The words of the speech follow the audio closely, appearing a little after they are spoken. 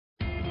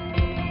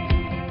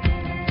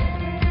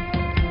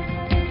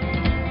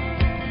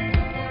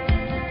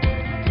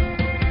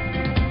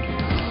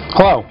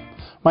Hello,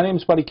 my name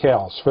is Buddy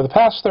Kales. For the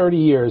past 30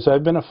 years,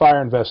 I've been a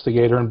fire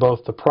investigator in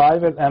both the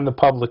private and the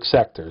public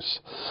sectors.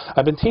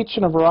 I've been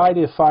teaching a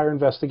variety of fire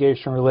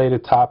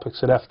investigation-related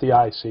topics at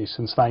FDIC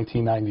since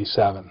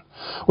 1997.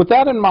 With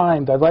that in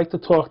mind, I'd like to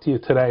talk to you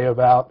today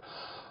about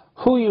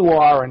who you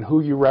are and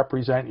who you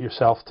represent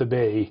yourself to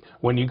be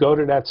when you go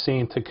to that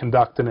scene to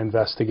conduct an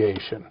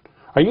investigation.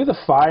 Are you the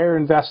fire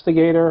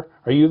investigator?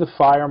 Are you the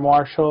fire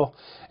marshal?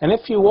 And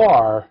if you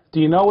are, do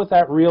you know what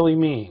that really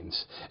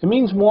means? It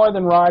means more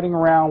than riding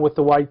around with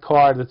the white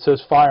card that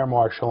says fire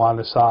marshal on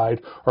the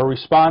side or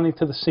responding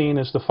to the scene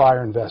as the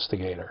fire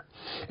investigator.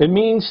 It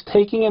means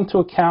taking into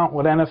account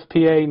what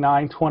NFPA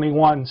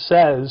 921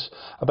 says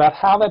about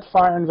how that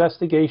fire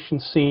investigation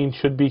scene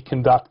should be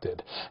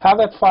conducted, how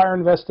that fire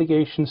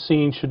investigation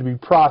scene should be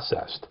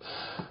processed.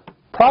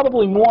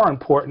 Probably more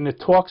important, it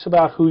talks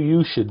about who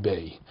you should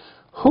be.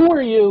 Who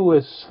are you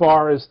as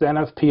far as the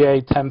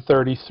NFPA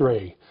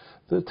 1033,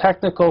 the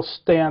technical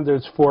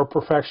standards for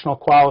professional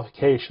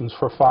qualifications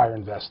for fire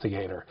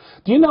investigator?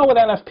 Do you know what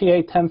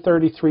NFPA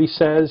 1033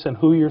 says and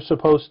who you're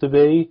supposed to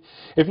be?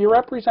 If you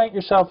represent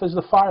yourself as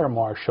the fire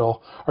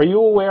marshal, are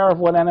you aware of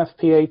what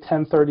NFPA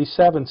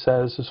 1037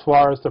 says as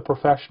far as the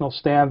professional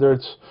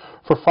standards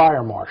for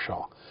fire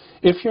marshal?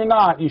 If you're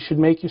not, you should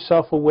make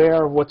yourself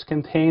aware of what's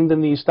contained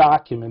in these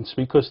documents,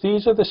 because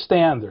these are the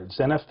standards: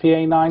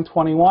 NFPA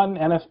 921,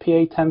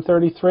 NFPA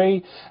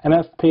 1033, and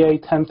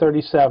NFPA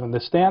 1037, the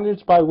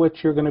standards by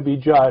which you're going to be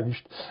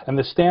judged and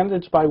the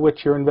standards by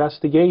which your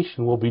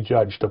investigation will be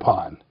judged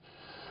upon.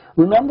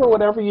 Remember,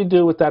 whatever you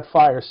do with that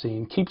fire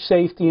scene, keep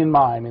safety in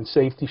mind, and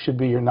safety should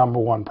be your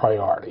 #1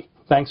 priority.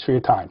 Thanks for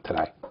your time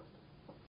today.